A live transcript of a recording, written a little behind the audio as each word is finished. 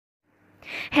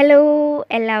Hello,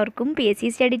 എല്ലാവർക്കും PSC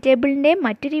study ടേബിളിൻ്റെ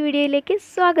മറ്റൊരു വീഡിയോയിലേക്ക്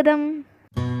സ്വാഗതം.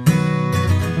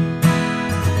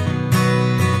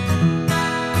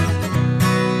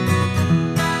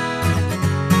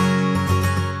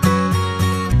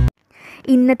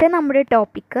 ഇന്നത്തെ നമ്മുടെ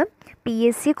ടോപ്പിക്ക്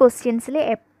PSC ക്വസ്റ്റ്യൻസിൽ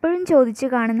എപ്പോഴും ചോദിച്ചു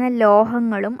കാണുന്ന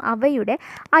ലോഹങ്ങളും അവയുടെ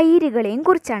അയിരുകളെയും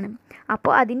കുറിച്ചാണ്.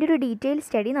 അപ്പോൾ അതിൻ്റെ ഒരു ഡീറ്റെയിൽ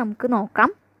സ്റ്റഡി നമുക്ക്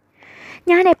നോക്കാം.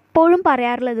 ഞാൻ എപ്പോഴും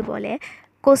പറയാറുള്ളത് പോലെ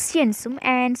ക്വസ്റ്റ്യൻസും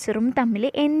ആൻസറും തമ്മിൽ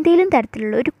എന്തെങ്കിലും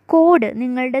തരത്തിലുള്ള ഒരു കോഡ്,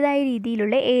 നിങ്ങളുടേതായ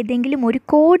രീതിയിലുള്ള ഏതെങ്കിലും ഒരു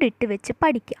കോഡ് ഇട്ട് വെച്ച്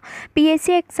പഠിക്കുക. PSC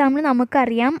എക്സാമിന്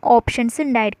നമുക്കറിയാം ഓപ്ഷൻസ്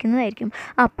ഉണ്ടായിരിക്കുന്നതായിരിക്കും.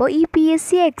 അപ്പോൾ ഈ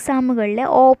PSC എക്സാമുകളിലെ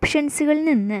ഓപ്ഷൻസുകളിൽ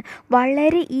നിന്ന്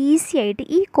വളരെ ഈസി ആയിട്ട്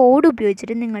ഈ കോഡ്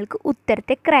ഉപയോഗിച്ചിട്ട് നിങ്ങൾക്ക്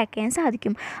ഉത്തരത്തെ ക്രാക്ക് ചെയ്യാൻ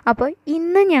സാധിക്കും. അപ്പോൾ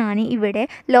ഇന്ന് ഞാൻ ഇവിടെ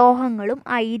ലോഹങ്ങളും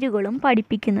അയിരുകളും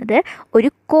പഠിപ്പിക്കുന്നത്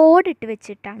ഒരു കോഡ് ഇട്ട്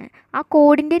വെച്ചിട്ടാണ്. ആ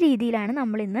കോഡിൻ്റെ രീതിയിലാണ്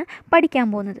നമ്മളിന്ന് പഠിക്കാൻ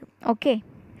പോകുന്നത്. ഓക്കെ,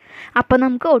 അപ്പോൾ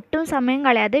നമുക്ക് ഒട്ടും സമയം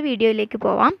കളയാതെ വീഡിയോയിലേക്ക്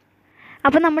പോവാം.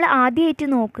 അപ്പോൾ നമ്മൾ ആദ്യമായിട്ട്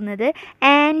നോക്കുന്നത്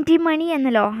ആൻറ്റിമണി എന്ന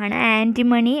ലോഹമാണ്.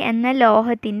 ആൻറ്റിമണി എന്ന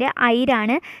ലോഹത്തിൻ്റെ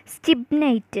അയിരാണ്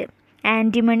സ്റ്റിബ്നൈറ്റ്.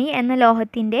 ആൻറ്റിമണി എന്ന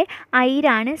ലോഹത്തിൻ്റെ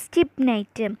അയിരാണ്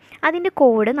സ്റ്റിബ്നൈറ്റ്. അതിൻ്റെ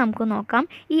കോഡ് നമുക്ക് നോക്കാം.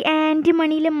 ഈ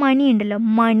ആൻറ്റിമണിയിലെ മണി ഉണ്ടല്ലോ,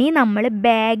 മണി നമ്മൾ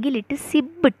ബാഗിലിട്ട്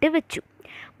സിബിട്ട് വെച്ചു.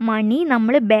 മണി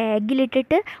നമ്മൾ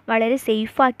ബാഗിലിട്ടിട്ട് വളരെ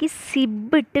സേഫാക്കി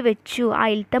സിബിട്ട് വെച്ചു.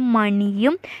 അതിലത്തെ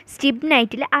മണിയും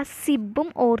സ്റ്റിബ്നൈറ്റിൽ ആ സിബും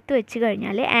ഓർത്ത് വെച്ച്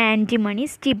കഴിഞ്ഞാൽ ആൻറ്റിമണി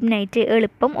സ്റ്റിബ്നൈറ്റ്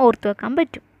എളുപ്പം ഓർത്ത് വെക്കാൻ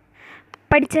പറ്റും.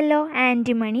 പഠിച്ചല്ലോ,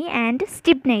 ആൻറ്റിമണി ആൻഡ്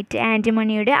സ്റ്റിബ്നൈറ്റ്.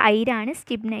 ആൻറ്റിമണിയുടെ അയിരാണ്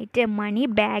സ്റ്റിബ്നൈറ്റ്. മണി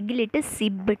ബാഗിലിട്ട്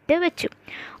സിബിട്ട് വെച്ചു.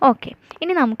 ഓക്കെ,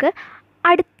 ഇനി നമുക്ക്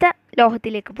അടുത്ത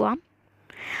ലോഹത്തിലേക്ക് പോവാം.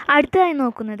 അടുത്തതായി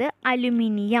നോക്കുന്നത്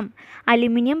അലുമിനിയം.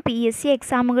 അലുമിനിയം PSC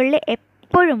എക്സാമുകളിൽ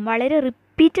എപ്പോഴും വളരെ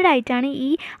റിപ്പീറ്റഡ് ആയിട്ടാണ് ഈ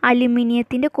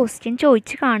അലുമിനിയത്തിൻ്റെ ക്വസ്റ്റ്യൻ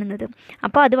ചോദിച്ച് കാണുന്നത്.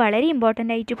 അപ്പോൾ അത് വളരെ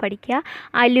ഇമ്പോർട്ടൻ്റ് ആയിട്ട് പഠിക്കുക.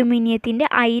 അലുമിനിയത്തിൻ്റെ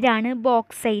അയിരാണ്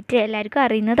ബോക്സൈറ്റ്. എല്ലാവർക്കും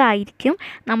അറിയുന്നതായിരിക്കും.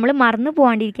 നമ്മൾ മറന്നു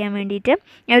പോകാണ്ടിരിക്കാൻ വേണ്ടിയിട്ട്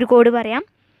ഞാൻ ഒരു കോഡ് പറയാം.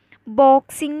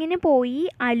 ബോക്സിങ്ങിന് പോയി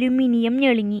അലുമിനിയം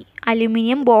ഞെളുങ്ങി.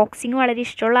 അലുമിനിയം ബോക്സിങ് വളരെ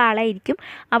ഇഷ്ടമുള്ള ആളായിരിക്കും.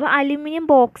 അപ്പോൾ അലുമിനിയം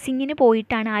ബോക്സിങ്ങിന്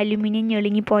പോയിട്ടാണ് അലുമിനിയം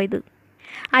ഞെളുങ്ങിപ്പോയത്.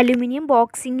 അലുമിനിയം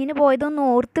ബോക്സിങ്ങിന് പോയതൊന്ന്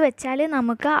ഓർത്ത് വെച്ചാൽ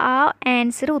നമുക്ക് ആ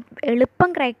ആൻസർ എളുപ്പം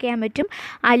ക്രാക്ക് ചെയ്യാൻ പറ്റും.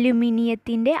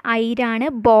 അലുമിനിയത്തിൻ്റെ അയിരാണ്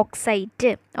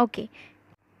ബോക്സൈറ്റ്. ഓക്കെ,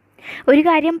 ഒരു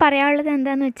കാര്യം പറയാനുള്ളത്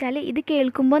എന്താണെന്ന് വെച്ചാൽ, ഇത്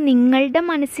കേൾക്കുമ്പോൾ നിങ്ങളുടെ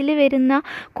മനസ്സിൽ വരുന്ന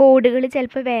കോഡുകൾ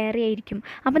ചിലപ്പോൾ വേറെ ആയിരിക്കും.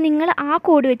 അപ്പോൾ നിങ്ങൾ ആ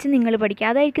കോഡ് വെച്ച് നിങ്ങൾ പഠിക്കുക.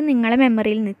 അതായിരിക്കും നിങ്ങളെ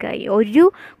മെമ്മറിയിൽ നിൽക്കുക. ഒരു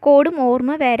കോഡും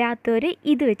ഓർമ്മ വരാത്തവർ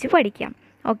ഇത് വെച്ച് പഠിക്കാം.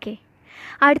 ഓക്കെ,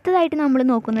 അടുത്തതായിട്ട് നമ്മൾ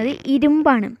നോക്കുന്നത്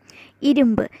ഇരുമ്പാണ്.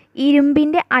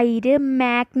 ഇരുമ്പിൻ്റെ അയിര്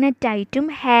മാഗ്നറ്റൈറ്റും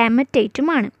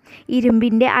ഹാമറ്റൈറ്റുമാണ്.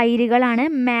 ഇരുമ്പിൻ്റെ അയിരുകളാണ്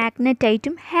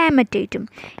മാഗ്നറ്റൈറ്റും ഹാമറ്റൈറ്റും.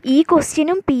 ഈ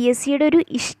ക്വസ്റ്റ്യനും PSCയുടെ ഒരു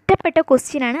ഇഷ്ടപ്പെട്ട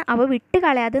ക്വസ്റ്റ്യനാണ്. അവ വിട്ട്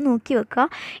കളയാതെ നോക്കി വെക്കുക.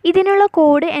 ഇതിനുള്ള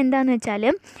കോഡ് എന്താണെന്ന് വെച്ചാൽ,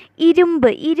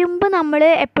 ഇരുമ്പ് നമ്മൾ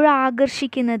എപ്പോഴും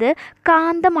ആകർഷിക്കുന്നത്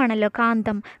കാന്തമാണല്ലോ.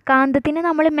 കാന്തത്തിന്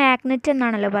നമ്മൾ മാഗ്നറ്റ്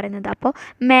എന്നാണല്ലോ പറയുന്നത്. അപ്പോൾ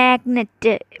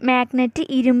മാഗ്നറ്റ്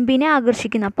ഇരുമ്പിനെ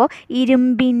ആകർഷിക്കുന്നു. അപ്പോൾ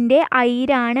ഇരുമ്പിൻ്റെ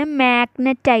അയിരാണ്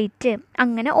മാഗ്നറ്റൈറ്റ്.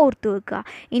 അങ്ങനെ ഓർത്തു വെക്കുക.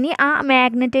 ഇനി ആ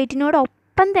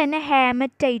മാഗ്നറ്റൈറ്റിനോടൊപ്പം തന്നെ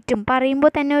ഹാമറ്റൈറ്റും പറയുമ്പോൾ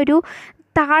തന്നെ ഒരു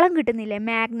താളം കിട്ടുന്നില്ലേ,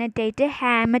 മാഗ്നറ്റൈറ്റ്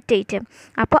ഹാമറ്റൈറ്റ്.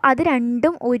 അപ്പോൾ അത്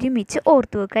രണ്ടും ഒരുമിച്ച്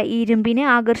ഓർത്തു വെക്കുക. ഇരുമ്പിനെ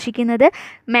ആകർഷിക്കുന്നത്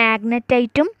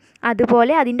മാഗ്നറ്റൈറ്റും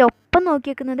അതുപോലെ അതിൻ്റെ ഒപ്പം നോക്കി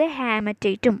വെക്കുന്നത്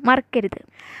ഹാമറ്റൈറ്റും, മറക്കരുത്.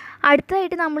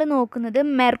 അടുത്തതായിട്ട് നമ്മൾ നോക്കുന്നത്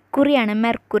മെർക്കുറിയാണ്.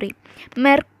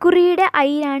 മെർക്കുറിയുടെ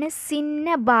അയിരാണ്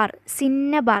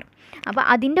സിന്നബാർ. അപ്പോൾ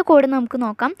അതിൻ്റെ കോഡ് നമുക്ക്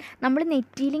നോക്കാം. നമ്മൾ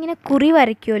നെറ്റിയിലിങ്ങനെ കുറി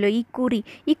വരയ്ക്കുമല്ലോ,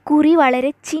 ഈ കുറി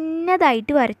വളരെ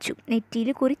ചിന്നതായിട്ട് വരച്ചു. നെറ്റിയിൽ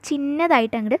കുറി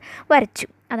ചിന്നതായിട്ട് അങ്ങോട്ട് വരച്ചു.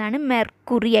 അതാണ്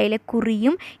മെർക്കുറി. അതിലെ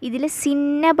കുറിയും ഇതിലെ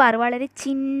സിന്നബാർ വളരെ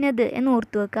ചിന്നത് എന്ന്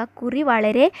ഓർത്തു വെക്കുക. കുറി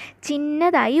വളരെ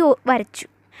ചിന്നതായി വരച്ചു.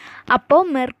 അപ്പോൾ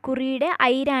മെർക്കുറിയുടെ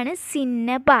അയിരാണ്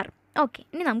സിന്നബാർ. ഓക്കെ,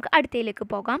 ഇനി നമുക്ക് അടുത്തതിലേക്ക്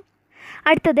പോകാം.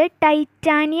 അടുത്തത്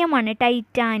ടൈറ്റാനിയമാണ്.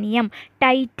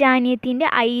 ടൈറ്റാനിയത്തിൻ്റെ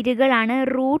അയിരുകളാണ്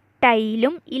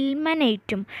റൂട്ടൈലും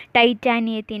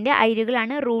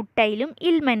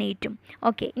ഇൽമനൈറ്റും.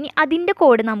 ഓക്കെ, ഇനി അതിൻ്റെ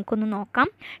കോഡ് നമുക്കൊന്ന് നോക്കാം.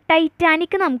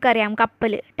 ടൈറ്റാനിക് നമുക്കറിയാം,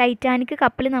 ടൈറ്റാനിക്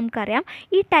കപ്പൽ നമുക്കറിയാം.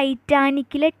 ഈ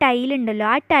ടൈറ്റാനിക്കിലെ ടൈലുണ്ടല്ലോ,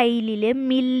 ആ ടൈലിൽ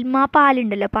മിൽമ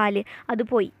പാലുണ്ടല്ലോ, അത്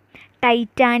പോയി.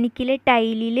 ടൈറ്റാനിക്കിലെ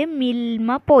ടൈലിൽ മിൽമ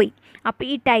പോയി. അപ്പോൾ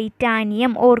ഈ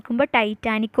ടൈറ്റാനിയം ഓർക്കുമ്പോൾ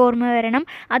ടൈറ്റാനിക് ഓർമ്മ വരണം.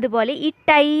 അതുപോലെ ഈ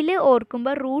ടൈല്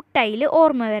ഓർക്കുമ്പോൾ റൂട്ടൈൽ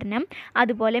ഓർമ്മ വരണം.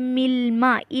 അതുപോലെ മിൽമ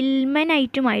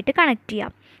ഇൽമനൈറ്റുമായിട്ട് കണക്ട്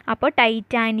ചെയ്യാം. അപ്പോൾ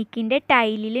ടൈറ്റാനിക്കിൻ്റെ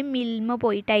ടൈലിൽ മിൽമ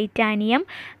പോയി. Titanium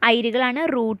അയിരുകളാണ്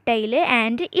rutile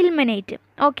and ilmenite.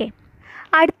 Okay,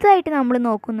 അടുത്തതായിട്ട് നമ്മൾ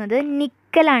നോക്കുന്നത്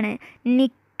നിക്കലാണ്.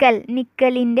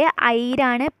 നിക്കലിൻ്റെ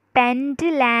അയിരാണ്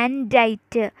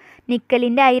പെൻഡ്ലാൻഡൈറ്റ്.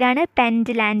 നിക്കലിൻ്റെ അയിരാണ്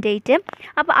പെൻഡ്ലാൻഡൈറ്റ്.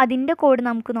 അപ്പോൾ അതിൻ്റെ കോഡ്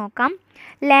നമുക്ക് നോക്കാം.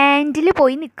 ലാൻഡിൽ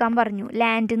പോയി നിൽക്കാൻ പറഞ്ഞു.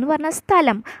 ലാൻഡ് എന്ന് പറഞ്ഞ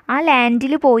സ്ഥലം. ആ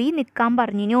ലാൻഡിൽ പോയി നിൽക്കാൻ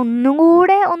പറഞ്ഞു. ഇനി ഒന്നും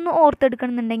കൂടെ ഒന്ന്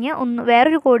ഓർത്തെടുക്കണമെന്നുണ്ടെങ്കിൽ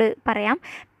വേറൊരു കോഡ് പറയാം.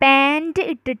 പാൻറ്റ്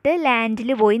ഇട്ടിട്ട് ലാൻഡിൽ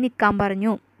പോയി നിൽക്കാൻ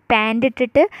പറഞ്ഞു. പാൻറ്റ്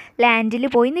ഇട്ടിട്ട് ലാൻഡിൽ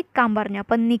പോയി നിൽക്കാൻ പറഞ്ഞു.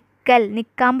 അപ്പോൾ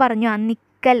നിൽക്കാൻ പറഞ്ഞു. ആ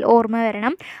നിൽക്കൽ ഓർമ്മ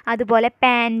വരണം. അതുപോലെ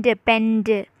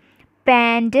പെൻറ്റ്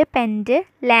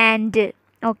ലാൻഡ്.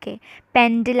 ഓക്കെ,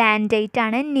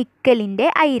 പെൻഡ്ലാൻഡൈറ്റാണ് നിക്കലിൻ്റെ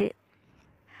അയിര്.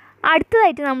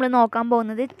 അടുത്തതായിട്ട് നമ്മൾ നോക്കാൻ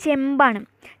പോകുന്നത് ചെമ്പാണ്.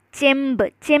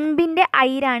 ചെമ്പിൻ്റെ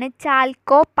അയിരാണ്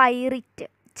ചാൽക്കോപൈറിറ്റ്.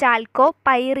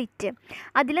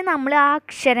 അതിൽ നമ്മൾ ആ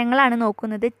അക്ഷരങ്ങളാണ്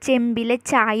നോക്കുന്നത്. ചെമ്പിലെ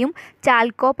ചായും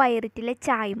ചാൽക്കോപൈറിറ്റിലെ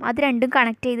ചായും, അത് രണ്ടും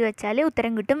കണക്ട് ചെയ്ത് വെച്ചാൽ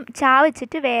ഉത്തരം കിട്ടും. ചാ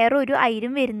വെച്ചിട്ട് വേറൊരു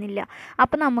അയിരും വരുന്നില്ല.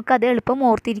 അപ്പോൾ നമുക്കത് എളുപ്പം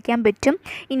ഓർത്തിരിക്കാൻ പറ്റും.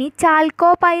 ഇനി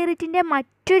ചാൽക്കോപൈറിറ്റിൻ്റെ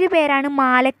മറ്റൊരു പേരാണ്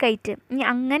മാലക്കൈറ്റ്. ഇനി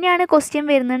അങ്ങനെയാണ് ക്വസ്റ്റ്യൻ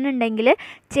വരുന്നുണ്ടെങ്കിൽ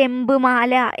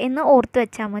ചെമ്പുമാല എന്ന് ഓർത്ത്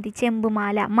വെച്ചാൽ മതി.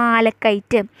 ചെമ്പുമാല,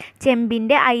 മാലക്കൈറ്റ്.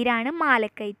 ചെമ്പിൻ്റെ അയിരാണ്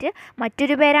മാലക്കൈറ്റ്.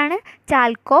 മറ്റൊരു പേരാണ്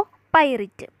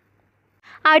ചാൽക്കോപൈറിറ്റ്.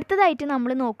 അടുത്തതായിട്ട്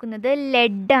നമ്മൾ നോക്കുന്നത്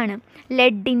ലെഡാണ്.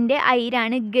 ലെഡിൻ്റെ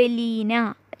അയിരാണ് ഗലീന.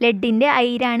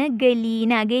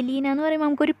 ഗലീന എന്ന് പറയുമ്പോൾ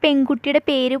നമുക്കൊരു പെൺകുട്ടിയുടെ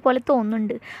പേര് പോലെ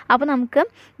തോന്നുന്നുണ്ട്. അപ്പോൾ നമുക്ക്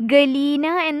ഗലീന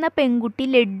എന്ന പെൺകുട്ടി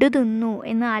ലഡ്ഡു തിന്നു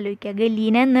എന്ന് ആലോചിക്കുക.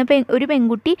 ഗലീന എന്ന ഒരു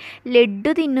പെൺകുട്ടി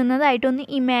ലഡ്ഡു തിന്നുന്നതായിട്ടൊന്ന്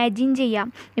ഇമാജിൻ ചെയ്യാം.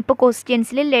 ഇപ്പോൾ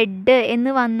ക്വസ്റ്റ്യൻസിൽ ലെഡ്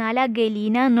എന്ന് വന്നാൽ ആ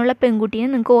ഗലീന എന്നുള്ള പെൺകുട്ടീനെ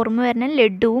നിങ്ങൾക്ക് ഓർമ്മ വരണം,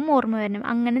 ലഡ്ഡുവും ഓർമ്മ വരണം.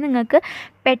 അങ്ങനെ നിങ്ങൾക്ക്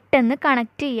പെട്ടെന്ന്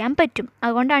കണക്ട് ചെയ്യാൻ പറ്റും.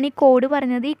 അതുകൊണ്ടാണ് ഈ കോഡ്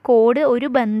പറഞ്ഞത്. ഈ കോഡ് ഒരു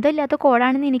ബന്ധമില്ലാത്ത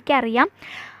കോഡാണെന്ന് എനിക്കറിയാം.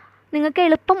 നിങ്ങൾക്ക്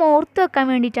എളുപ്പം ഓർത്ത് വെക്കാൻ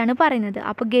വേണ്ടിയിട്ടാണ് പറയുന്നത്.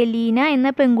 അപ്പോൾ ഗലീന എന്ന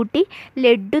പെൺകുട്ടി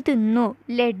ലഡ്ഡു തിന്നു.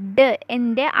 ലെഡ്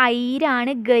എൻ്റെ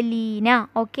അയിരാണ് ഗലീന.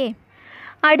 ഓക്കെ,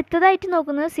 അടുത്തതായിട്ട്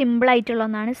നോക്കുന്നത് സിമ്പിളായിട്ടുള്ള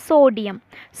ഒന്നാണ്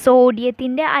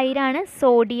സോഡിയത്തിൻ്റെ അയിരാണ്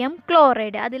സോഡിയം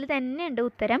ക്ലോറൈഡ്. അതിൽ തന്നെ ഉണ്ട്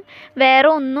ഉത്തരം. വേറെ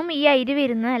ഒന്നും ഈ അയിര്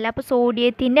വരുന്നതല്ല. അപ്പോൾ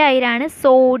സോഡിയത്തിൻ്റെ അയിരാണ്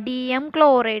സോഡിയം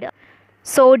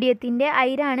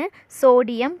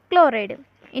ക്ലോറൈഡ്.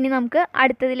 ഇനി നമുക്ക്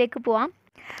അടുത്തതിലേക്ക് പോവാം.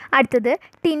 അടുത്തത്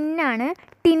ടിന്നാണ്.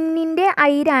 ടിന്നിൻ്റെ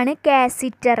അയിരാണ്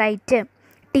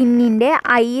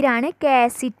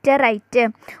കാസിറ്ററൈറ്റ്.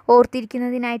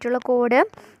 ഓർത്തിരിക്കുന്നതിനായിട്ടുള്ള കോഡ്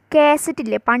കാസറ്റ്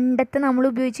ഇല്ലേ, പണ്ടത്തെ നമ്മൾ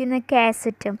ഉപയോഗിച്ചിരുന്ന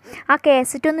കാസറ്റ്. ആ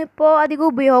കാസറ്റൊന്നും ഇപ്പോൾ അധികം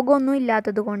ഉപയോഗമൊന്നും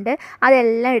ഇല്ലാത്തത് കൊണ്ട്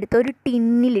അതെല്ലാം എടുത്ത് ഒരു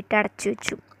ടിന്നിലിട്ട് അടച്ചു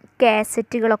വെച്ചു.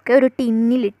 കാസറ്റുകളൊക്കെ ഒരു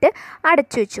ടിന്നിലിട്ട്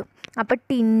അടച്ചു വെച്ചു. അപ്പോൾ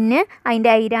ടിന്ന്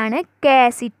അതിൻ്റെ അയിരാണ്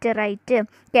കാസിറ്ററൈറ്റ്.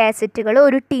 കാസറ്റുകൾ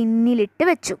ഒരു ടിന്നിലിട്ട്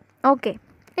വെച്ചു. ഓക്കെ,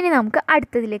 ഇനി നമുക്ക്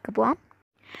അടുത്തതിലേക്ക് പോവാം.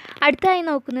 അടുത്തതായി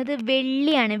നോക്കുന്നത്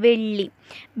വെള്ളിയാണ്.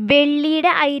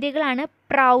 വെള്ളിയുടെ അയിരുകളാണ്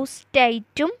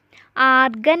പ്രൗസ്റ്റൈറ്റും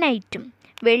ആർഗനൈറ്റും.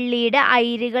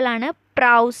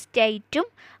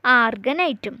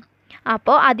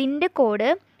 അപ്പോൾ അതിൻ്റെ കോഡ്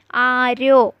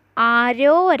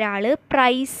ആരോ ഒരാൾ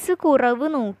പ്രൈസ് കുറവ്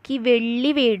നോക്കി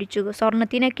വെള്ളി മേടിച്ചു.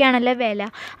 സ്വർണത്തിനൊക്കെയാണല്ലോ വില.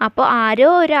 അപ്പോൾ ആരോ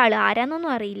ഒരാൾ,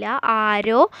 ആരാന്നൊന്നും അറിയില്ല,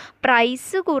 ആരോ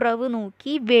പ്രൈസ് കുറവ്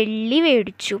നോക്കി വെള്ളി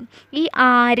മേടിച്ചു. ഈ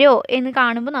ആരോ എന്ന്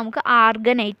കാണുമ്പോൾ നമുക്ക്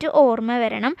ആർഗനൈറ്റ് ഓർമ്മ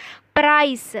വരണം.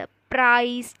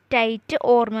 പ്രൗസ്റ്റൈറ്റ്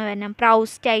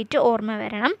ഓർമ്മ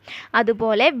വരണം.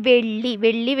 അതുപോലെ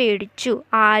വെള്ളി മേടിച്ചു.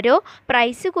 ആരോ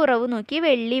പ്രൈസ് കുറവ് നോക്കി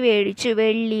വെള്ളി മേടിച്ചു.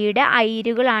 വെള്ളിയുടെ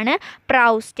അയിരുകളാണ്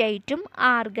പ്രൗസ്റ്റൈറ്റും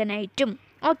ആർഗനൈറ്റും.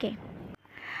 ഓക്കെ,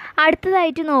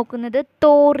 അടുത്തതായിട്ട് നോക്കുന്നത്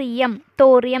തോറിയം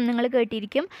നിങ്ങൾ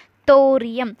കേട്ടിരിക്കും.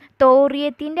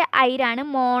 തോറിയത്തിൻ്റെ അയിരാണ്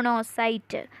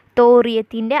മോണോസൈറ്റ്.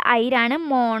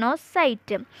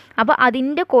 അപ്പോൾ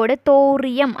അതിൻ്റെ കോഡ്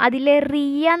തോറിയം. അതിലെ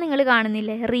റിയ നിങ്ങൾ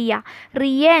കാണുന്നില്ലേ,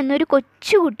 റിയ എന്നൊരു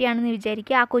കൊച്ചുകുട്ടിയാണെന്ന്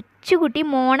വിചാരിക്കുക. ആ കൊച്ചുകുട്ടി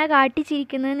മോണ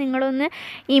കാട്ടിച്ചിരിക്കുന്നത് നിങ്ങളൊന്ന്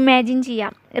ഇമാജിൻ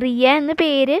ചെയ്യാം. റിയ എന്ന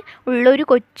പേര് ഉള്ളൊരു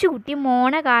കൊച്ചുകുട്ടി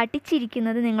മോണ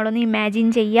കാട്ടിച്ചിരിക്കുന്നത് നിങ്ങളൊന്ന് ഇമാജിൻ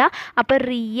ചെയ്യുക. അപ്പോൾ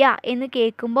റിയ എന്ന്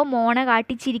കേൾക്കുമ്പോൾ മോണ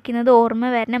കാട്ടിച്ചിരിക്കുന്നത് ഓർമ്മ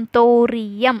വരണം.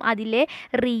 തോറിയം, അതിലെ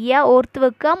റിയ ഓർത്ത്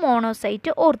വെക്കുക,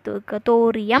 മോണോസൈറ്റ് ഓർത്ത് വെക്കുക.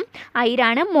 Thorium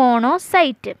അയിരാണ്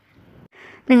monocyte.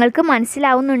 നിങ്ങൾക്ക്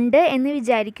മനസ്സിലാവുന്നുണ്ട് എന്ന്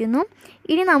വിചാരിക്കുന്നു.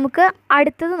 ഇനി നമുക്ക്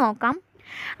അടുത്തത് നോക്കാം.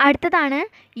 അടുത്തതാണ്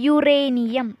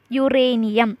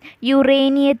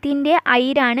യുറേനിയത്തിൻ്റെ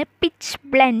അയിരാണ് പിച്ച്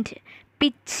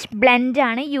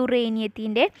ബ്ലെൻഡാണ്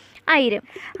യുറേനിയത്തിൻ്റെ അയിര്.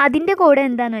 അതിൻ്റെ കോഡ്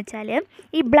എന്താണെന്ന് വെച്ചാൽ,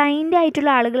 ഈ ബ്ലൈൻഡ് ആയിട്ടുള്ള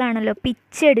ആളുകളാണല്ലോ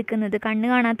പിച്ച് എടുക്കുന്നത്. കണ്ണ്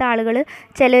കാണാത്ത ആളുകൾ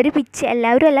ചിലർ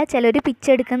എല്ലാവരും അല്ല, ചിലർ പിച്ച്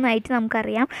എടുക്കുന്നതായിട്ട്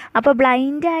നമുക്കറിയാം. അപ്പോൾ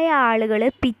ബ്ലൈൻഡായ ആളുകൾ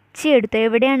പിച്ച് എടുത്തു.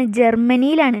 എവിടെയാണ്?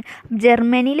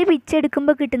 ജർമ്മനിയിൽ പിച്ച്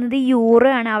എടുക്കുമ്പോൾ കിട്ടുന്നത് യൂറോ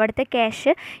ആണ്. അവിടുത്തെ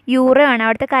ക്യാഷ് യൂറോ ആണ്.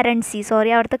 അവിടുത്തെ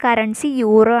കറൻസി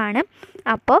യൂറോ ആണ്.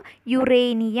 അപ്പോൾ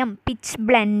യുറേനിയം പിച്ച്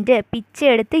ബ്ലെൻഡ്, പിച്ച്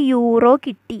എടുത്ത് യൂറോ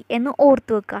കിട്ടി എന്ന്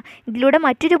ഓർത്തു വെക്കുക. ഇതിലൂടെ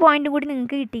മറ്റൊരു പോയിന്റ് കൂടി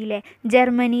നിങ്ങൾക്ക് കിട്ടിയില്ലേ,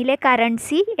 ജർമ്മനിയിലെ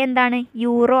കറൻസി എന്താണ്?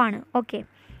 യൂറോ ആണ്. ഓക്കെ,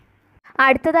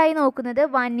 അടുത്തതായി നോക്കുന്നത്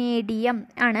വനേഡിയം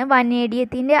ആണ്.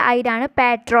 വനേഡിയത്തിൻ്റെ അയിരാണ്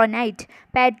പാട്രോനൈറ്റ്.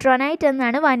 പാട്രോനൈറ്റ്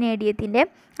എന്നാണ് വനേഡിയത്തിൻ്റെ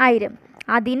അയിര്.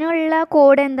 അതിനുള്ള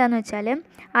കോഡ് എന്താണെന്ന് വെച്ചാൽ,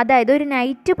 അതായത് ഒരു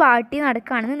നൈറ്റ് പാർട്ടി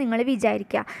നടക്കുകയാണെന്ന് നിങ്ങൾ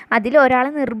വിചാരിക്കുക. അതിൽ ഒരാൾ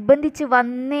നിർബന്ധിച്ച്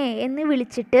വന്നേ എന്ന്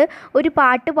വിളിച്ചിട്ട് ഒരു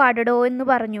പാട്ട് പാടടോ എന്ന്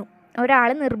പറഞ്ഞു. ഒരാൾ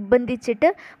നിർബന്ധിച്ചിട്ട്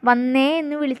വന്നേ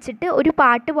എന്ന് വിളിച്ചിട്ട് ഒരു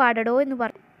പാട്ട് പാടടോ എന്ന്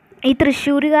പറഞ്ഞു. ഈ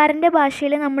തൃശ്ശൂരുകാരൻ്റെ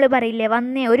ഭാഷയിൽ നമ്മൾ പറയില്ലേ,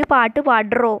 വന്നേ ഒരു പാട്ട്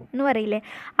പാടറോ എന്ന് പറയില്ലേ,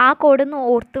 ആ കോഡൊന്ന്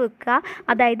ഓർത്ത് വെക്കുക.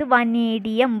 അതായത്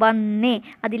വനേഡിയം വന്നേ,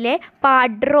 അതിലെ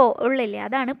പാഡ്രോ ഉള്ളില്ലേ,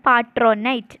 അതാണ്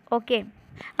പാട്രോനൈറ്റ്. ഓക്കെ,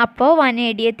 അപ്പോൾ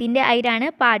വനേഡിയത്തിൻ്റെ അയിരാണ്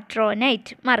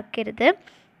പാട്രോനൈറ്റ്, മറക്കരുത്.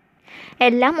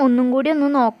 എല്ലാം ഒന്നും കൂടി ഒന്ന്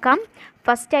നോക്കാം.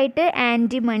 ഫസ്റ്റായിട്ട്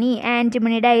ആൻറ്റിമണി.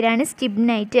 ആൻറ്റിമണിയുടെ അയിരാണ്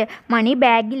സ്റ്റിബ്നൈറ്റ്. മണി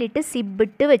ബാഗിലിട്ട്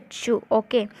സിബിട്ട് വെച്ചു.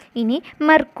 ഓക്കെ, ഇനി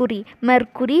മെർക്കുറി.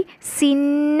 മെർക്കുറി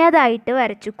സിന്നതായിട്ട്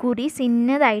വരച്ചു. കുറി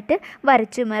സിന്നതായിട്ട്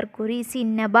വരച്ചു. Mercury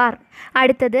cinnabar.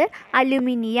 അടുത്തത്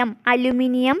അലുമിനിയം.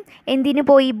 അലുമിനിയം എന്തിന്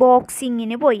പോയി?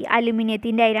 ബോക്സിങ്ങിന് പോയി.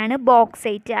 അലുമിനിയത്തിൻ്റെ അയിരാണ്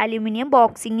ബോക്സൈറ്റ്. അലുമിനിയം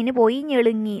ബോക്സിങ്ങിന് പോയി,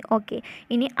 ഞെളുങ്ങി. ഓക്കെ,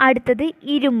 ഇനി അടുത്തത്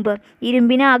ഇരുമ്പ്.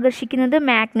 ഇരുമ്പിനെ ആകർഷിക്കുന്നത്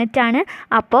മാഗ്നറ്റാണ്.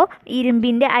 അപ്പോൾ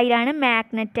ഇരുമ്പിൻ്റെ അയിരാണ്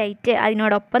മാഗ്നറ്റൈറ്റ്.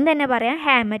 അതിനോടൊപ്പം തന്നെ പറയാം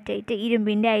ഹാമറ്റൈറ്റ്.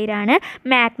 ഇരുമ്പിൻ്റെ അയിരാണ്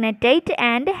മാഗ്നറ്റൈറ്റ്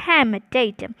ആൻഡ്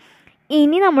ഹാമറ്റൈറ്റ്.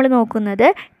 ഇനി നമ്മൾ നോക്കുന്നത്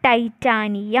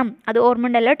ടൈറ്റാനിയം. അത്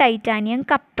ഓർമ്മയുണ്ടല്ലോ, ടൈറ്റാനിയം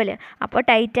കപ്പൽ. അപ്പോൾ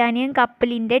ടൈറ്റാനിയം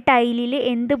കപ്പലിൻ്റെ ടൈലിൽ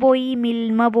എന്ത് പോയി?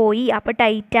 മിൽമ പോയി. അപ്പോൾ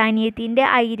ടൈറ്റാനിയത്തിൻ്റെ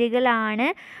അയിരുകളാണ്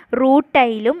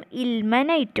റൂട്ടൈലും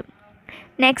ഇൽമനൈറ്റും.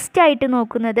 നെക്സ്റ്റ് ആയിട്ട്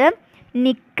നോക്കുന്നത്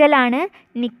നിക്കലാണ്.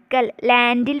 നിക്കൽ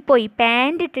ലാൻഡിൽ പോയി,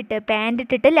 പാൻറ്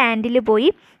ഇട്ടിട്ട് ലാൻഡിൽ പോയി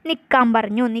നിൽക്കാൻ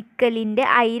പറഞ്ഞു. നിക്കലിൻ്റെ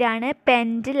അയിരാണ്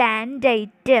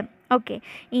പെൻഡ്ലാൻഡൈറ്റ്. ഓക്കെ,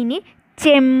 ഇനി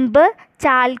ചെമ്പ്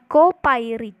ചാൽക്കോ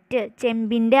പൈറിറ്റ്.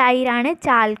 ചെമ്പിൻ്റെ അയിരാണ്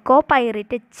ചാൽക്കോ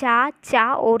പൈറിറ്റ്. ചാ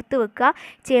ഓർത്ത് വെക്കുക.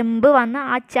 ചെമ്പ് വന്ന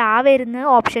ആ ചാ വരുന്ന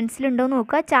ഓപ്ഷൻസിലുണ്ടോ എന്ന്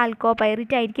നോക്കുക. ചാൽക്കോ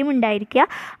പൈറിറ്റ് ആയിരിക്കും ഉണ്ടായിരിക്കുക.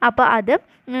 അപ്പോൾ അത്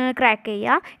ക്രാക്ക്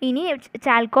ചെയ്യുക. ഇനി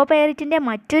ചാൽക്കോ പൈറിറ്റിൻ്റെ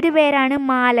മറ്റൊരു പേരാണ്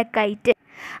മാലക്കൈറ്റ്.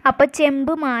 അപ്പോൾ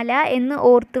ചെമ്പ് മാല എന്ന്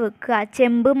ഓർത്ത് വെക്കുക.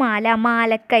 ചെമ്പ് മാല,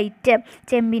 മാലക്കൈറ്റ്.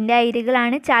 ചെമ്പിൻ്റെ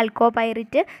അയിരുകളാണ് ചാൽക്കോ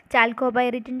പൈറിറ്റ്. ചാൽക്കോ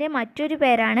പൈറിറ്റിൻ്റെ മറ്റൊരു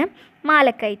പേരാണ്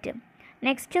മാലക്കൈറ്റ്.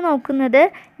 നെക്സ്റ്റ് നോക്കുന്നത്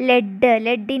ലെഡ്.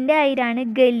 ലെഡിൻ്റെ അയിരാണ്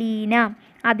ഗലീന.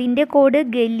 അതിൻ്റെ കോഡ്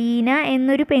ഗലീന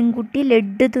എന്നൊരു പെൺകുട്ടി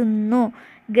ലെഡ് തിന്നു.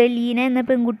 ഗലീന എന്ന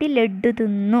പെൺകുട്ടി ലെഡ്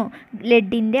തിന്നു.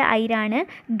 ലെഡിൻ്റെ അയിരാണ്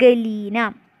ഗലീന.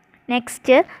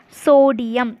 Next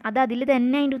sodium. അത് അതിൽ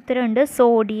തന്നെ അതിൻ്റെ ഉത്തരമുണ്ട്.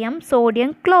 Sodium, sodium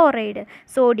chloride.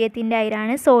 സോഡിയത്തിൻ്റെ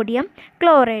അയിരാണ് sodium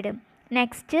chloride.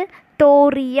 Next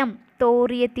thorium.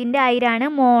 തോറിയത്തിൻ്റെ അയിരാണ്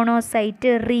monocyte.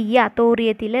 Riya.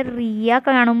 തോറിയത്തിൽ Riya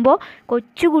കാണുമ്പോൾ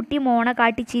കൊച്ചുകുട്ടി മോണ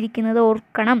കാട്ടിച്ചിരിക്കുന്നത്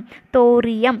ഓർക്കണം.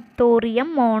 Thorium, thorium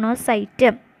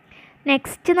monocyte.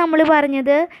 നെക്സ്റ്റ് നമ്മൾ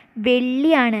പറഞ്ഞത്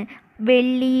വെള്ളിയാണ്.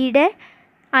 വെള്ളിയുടെ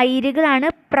അയിരുകളാണ്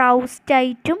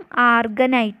പ്രൗസ്റ്റൈറ്റും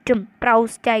ആർഗനൈറ്റും.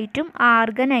 പ്രൗസ്റ്റൈറ്റും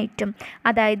ആർഗനൈറ്റും.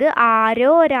 അതായത് ആരോ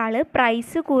ഒരാൾ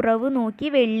പ്രൈസ് കുറവ് നോക്കി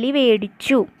വെള്ളി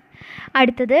മേടിച്ചു.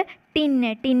 അടുത്തത് ടിന്ന്.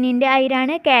 ടിന്നിൻ്റെ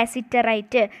അയിരാണ്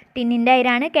കാസിറ്ററൈറ്റ്. ടിന്നിൻ്റെ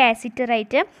അയിരാണ്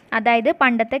കാസിറ്ററൈറ്റ്. അതായത്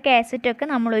പണ്ടത്തെ കാസറ്റൊക്കെ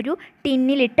നമ്മളൊരു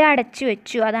ടിന്നിലിട്ട് അടച്ചു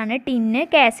വെച്ചു. അതാണ് ടിന്ന്,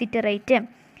 കാസിറ്ററൈറ്റ്.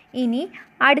 ഇനി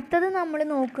അടുത്തത് നമ്മൾ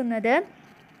നോക്കുന്നത്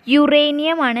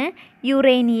യുറേനിയമാണ്.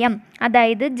 യുറേനിയം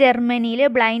അതായത് ജർമ്മനിയിൽ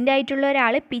ബ്ലൈൻഡ് ആയിട്ടുള്ള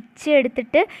ഒരാൾ പിച്ച്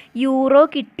എടുത്തിട്ട് യൂറോ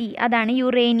കിട്ടി. അതാണ്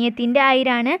യുറേനിയത്തിൻ്റെ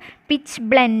അയിരാണ് പിച്ച്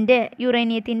ബ്ലെൻഡ്.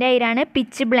 യുറേനിയത്തിൻ്റെ അയിരാണ്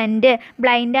pitch blend.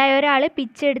 ബ്ലൈൻഡായ ഒരാൾ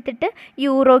പിച്ച് എടുത്തിട്ട്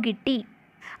യൂറോ കിട്ടി.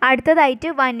 അടുത്തതായിട്ട്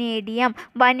വനേഡിയം.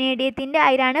 വനേഡിയത്തിൻ്റെ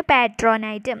അയിരാണ്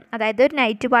പാട്രോനൈറ്റ്. അതായത് ഒരു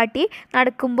നൈറ്റ് പാർട്ടി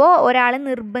നടക്കുമ്പോൾ ഒരാൾ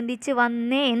നിർബന്ധിച്ച്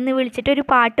വന്നേ എന്ന് വിളിച്ചിട്ട് ഒരു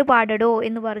പാട്ട് പാടടോ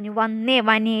എന്ന് പറഞ്ഞു. വന്നേ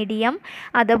വനേഡിയം.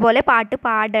 അതുപോലെ പാട്ട്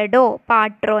പാടടോ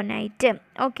പാട്രോനൈറ്റ്.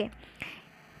 ഓക്കെ,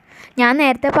 ഞാൻ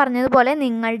നേരത്തെ പറഞ്ഞതുപോലെ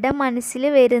നിങ്ങളുടെ മനസ്സിൽ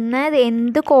വരുന്ന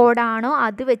എന്ത് കോഡാണോ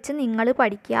അത് വെച്ച് നിങ്ങൾ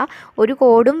പഠിക്കുക. ഒരു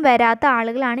കോഡും വരാത്ത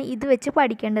ആളുകളാണ് ഇത് വെച്ച്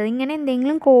പഠിക്കേണ്ടത്. ഇങ്ങനെ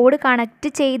എന്തെങ്കിലും കോഡ്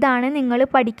കണക്റ്റ് ചെയ്താണ് നിങ്ങൾ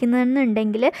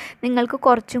പഠിക്കുന്നതെന്നുണ്ടെങ്കിൽ നിങ്ങൾക്ക്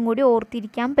കുറച്ചും കൂടി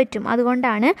ഓർത്തിരിക്കാൻ പറ്റും.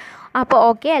 അതുകൊണ്ടാണ്. അപ്പോൾ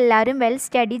ഓക്കെ, എല്ലാവരും വെൽ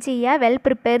സ്റ്റഡി ചെയ്യുക, വെൽ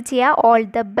പ്രിപ്പയർ ചെയ്യുക. All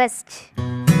the best.